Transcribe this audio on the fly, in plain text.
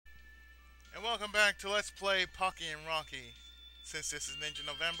And welcome back to Let's Play Pocky and Rocky. Since this is Ninja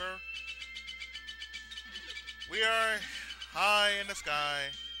November, we are high in the sky.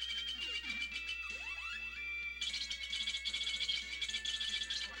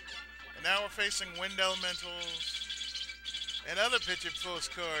 And now we're facing wind elementals and other picture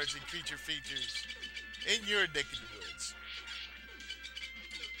postcards and creature features in your neck of the woods.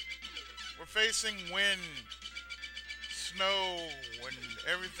 We're facing wind, snow, and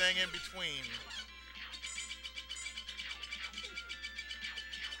everything in between.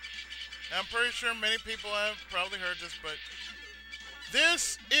 I'm pretty sure many people have probably heard this, but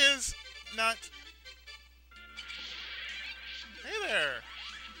this is not... Hey there!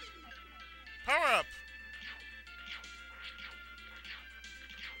 Power up!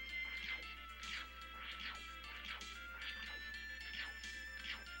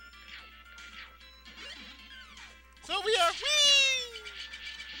 So we are... Whee!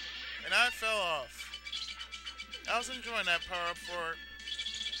 And I fell off. I was enjoying that power up for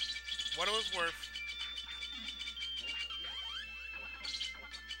what it was worth.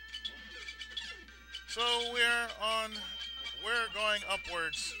 So we're going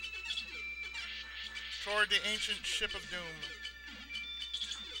upwards toward the ancient ship of doom.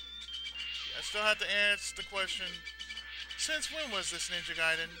 I still have to ask the question, since when was this Ninja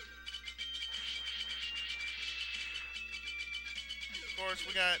Gaiden? Of course,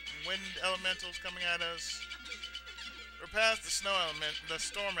 we got wind elementals coming at us. We're past the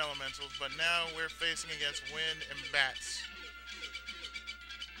storm elementals, but now we're facing against wind and bats.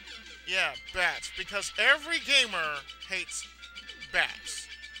 Yeah, bats, because every gamer hates bats.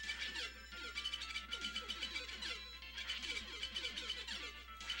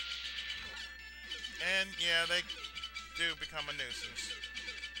 And yeah, they do become a nuisance.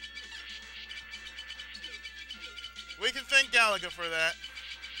 We can thank Galaga for that.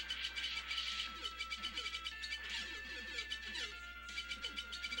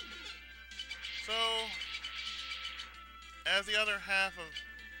 So, as the other half of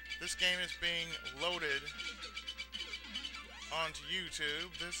this game is being loaded onto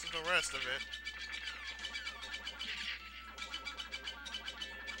YouTube, this is the rest of it.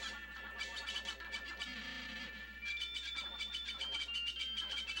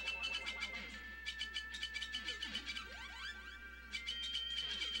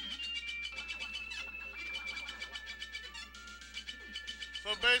 So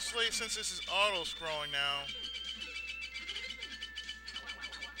basically, since this is auto-scrolling now,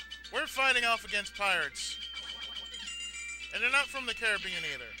 we're fighting off against pirates. And they're not from the Caribbean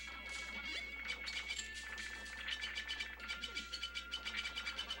either.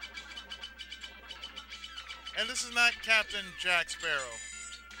 And this is not Captain Jack Sparrow.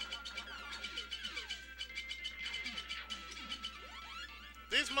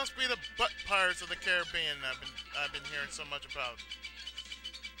 These must be the butt pirates of the Caribbean I've been hearing so much about.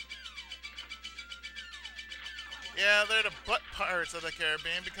 Yeah, they're the butt pirates of the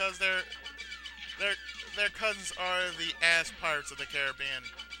Caribbean because their cousins are the ass pirates of the Caribbean.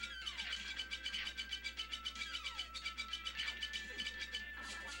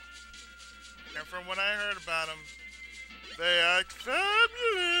 And from what I heard about them, they act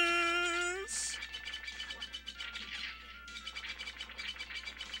fabulous.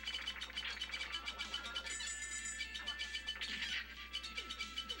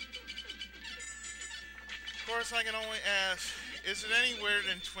 Of course, I can only ask, is it any weirder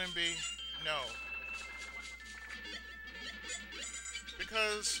than Twinbee? No.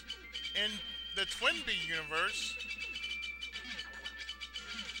 Because in the Twinbee universe,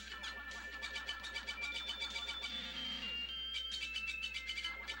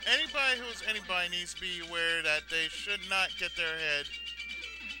 anybody who's anybody needs to be aware that they should not get their head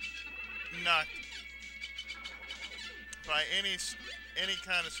knocked by any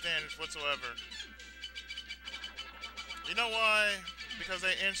kind of standards whatsoever. You know why? Because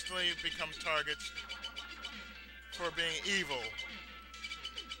they instantly become targets for being evil.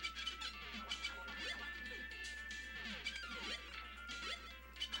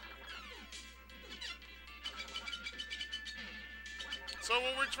 So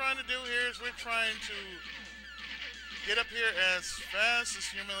what we're trying to do here is we're trying to get up here as fast as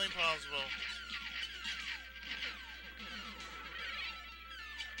humanly possible.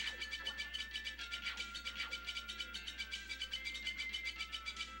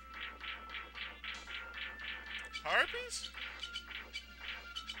 Harpies?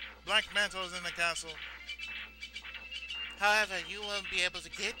 Black Mantle is in the castle. However, you won't be able to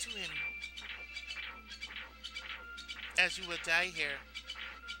get to him, as you will die here.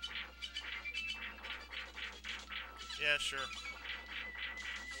 Yeah, sure.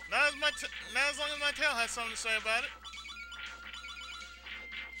 Not not as long as my tail has something to say about it.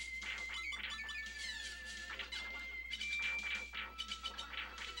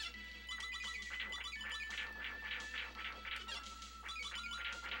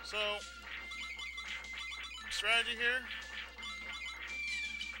 So, strategy here.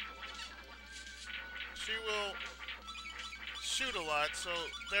 She will shoot a lot, so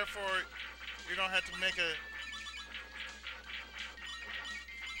therefore you're gonna have to make a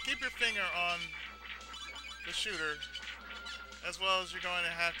keep your finger on the shooter, as well as you're going to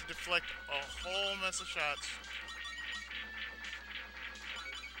have to deflect a whole mess of shots.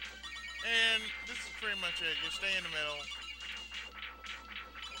 And this is pretty much it. You stay in the middle.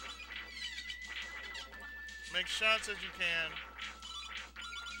 Make shots as you can.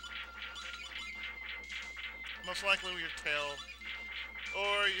 Most likely with your tail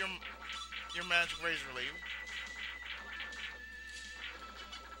or your magic razor leaf.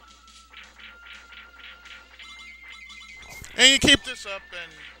 And you keep this up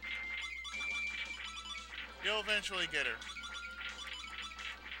and you'll eventually get her.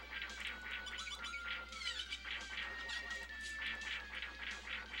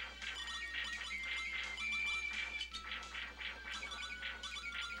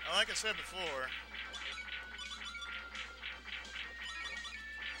 Like I said before,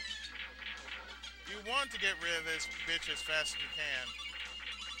 you want to get rid of this bitch as fast as you can.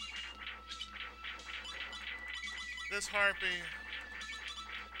 This harpy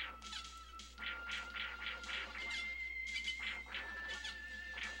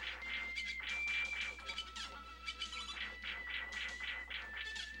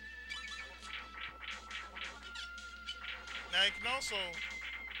now you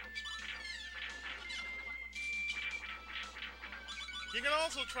can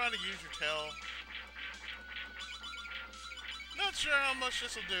also try to use your tail. Not sure how much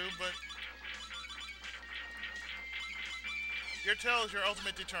this will do, but your tail is your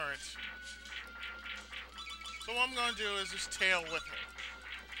ultimate deterrent. So what I'm going to do is just tail whip her.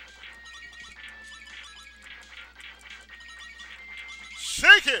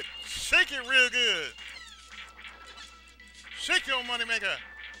 Shake it! Shake it real good! Shake your money maker!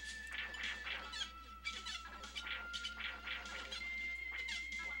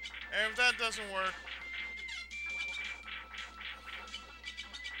 And if that doesn't work,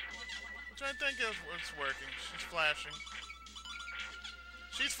 which I think is it's working. She's flashing.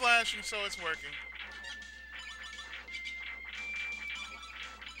 She's flashing, so it's working.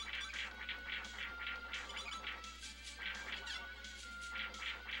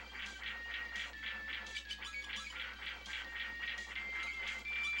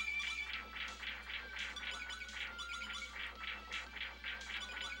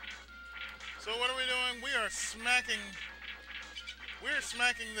 So what are we doing? We are smacking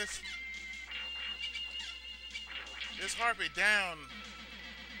this harpy down.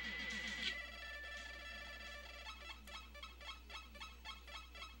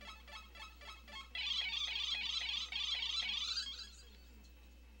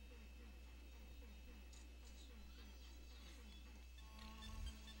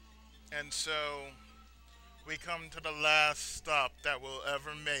 And so we come to the last stop that we'll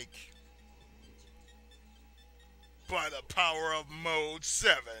ever make. By the power of Mode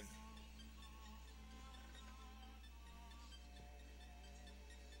 7.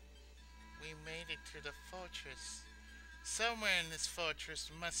 We made it to the fortress. Somewhere in this fortress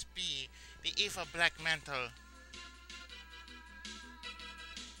must be the evil Black Mantle.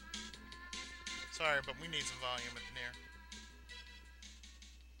 Sorry, but we need some volume in here.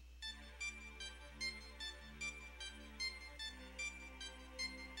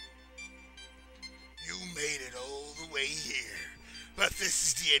 You made it all the way here, but this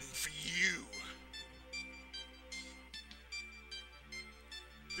is the end for you.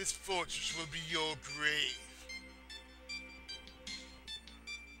 This fortress will be your grave.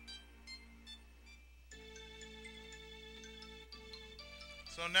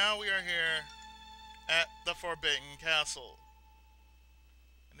 So now we are here at the Forbidden Castle.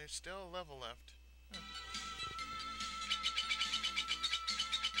 And there's still a level left.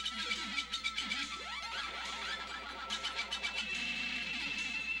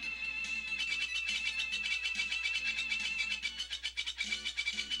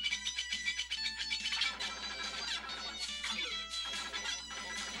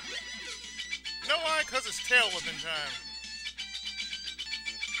 You know why? Because it's tail whipping time.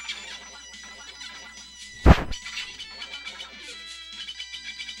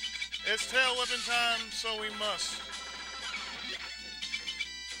 It's tail whipping time, so we must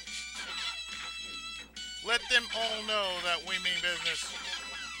let them all know that we mean business.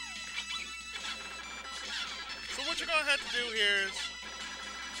 you're gonna have to do here is,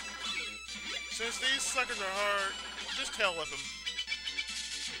 since these suckers are hard, just tail whip them.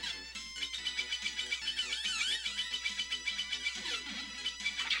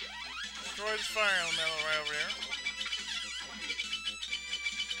 Destroy this fire elemental right over there.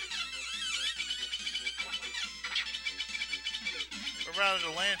 Or rather,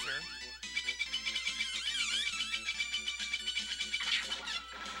 the lantern.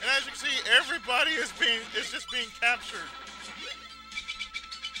 And as you can see, everybody is just being captured.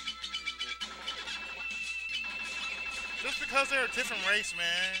 Just because they're a different race,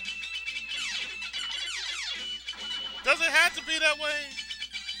 man. Does it have to be that way?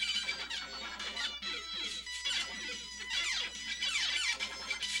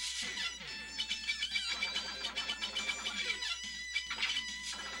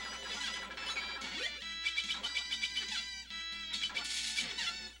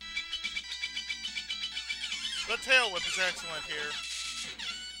 The tail whip is excellent here.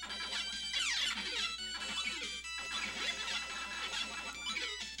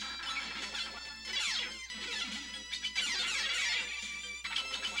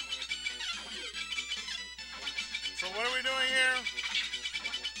 So what are we doing here?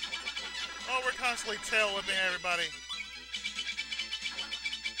 Oh, we're constantly tail whipping everybody.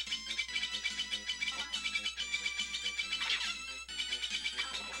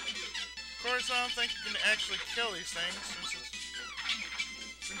 Of course, I don't think you can actually kill these things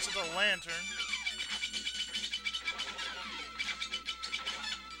since it's a lantern.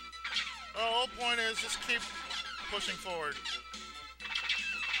 The whole point is just keep pushing forward.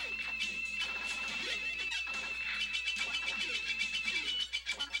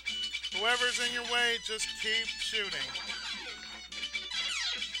 Whoever's in your way, just keep shooting.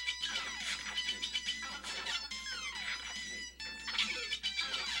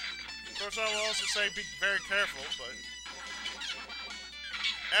 Of course, I will also say be very careful, but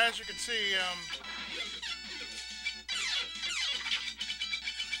as you can see,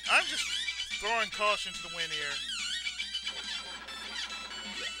 I'm just throwing caution to the wind here.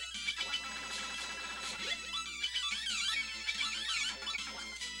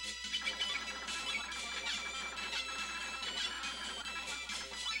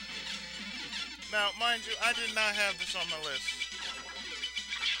 Now, mind you, I did not have this on my list.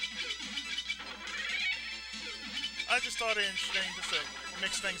 I just thought it interesting just to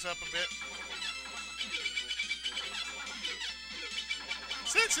mix things up a bit.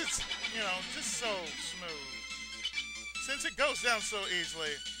 Since it's, you know, just so smooth. Since it goes down so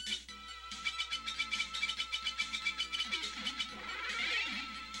easily.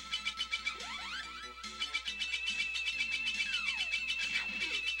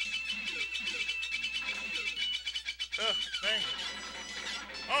 Ugh, dang it.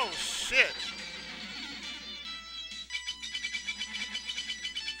 Oh, shit.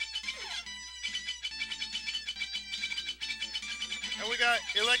 And we got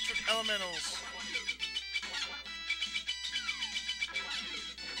electric elementals.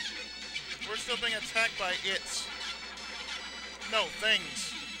 We're still being attacked by it. No,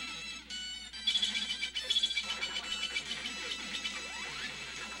 things.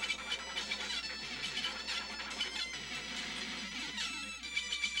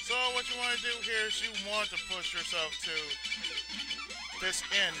 So what you want to do here is you want to push yourself to this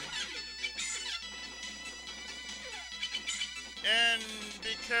end. And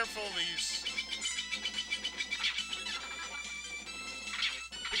be careful of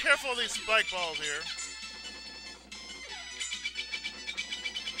these spike balls here.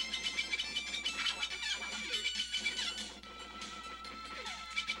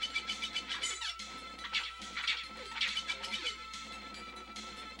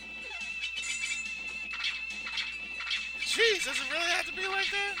 Jeez, does it really have to be like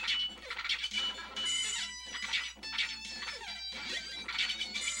that?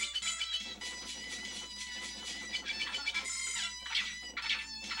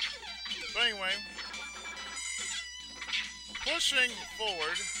 But anyway, pushing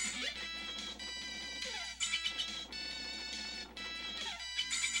forward.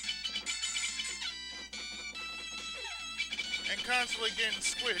 And constantly getting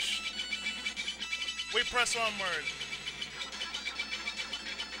squished. We press onward.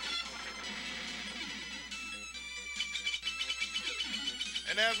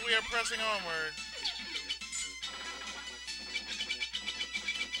 And as we are pressing onward,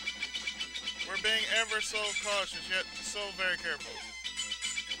 we're being ever so cautious, yet so very careful.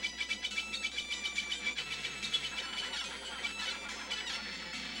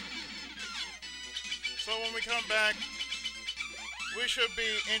 So when we come back, we should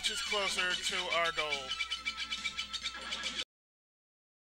be inches closer to our goal.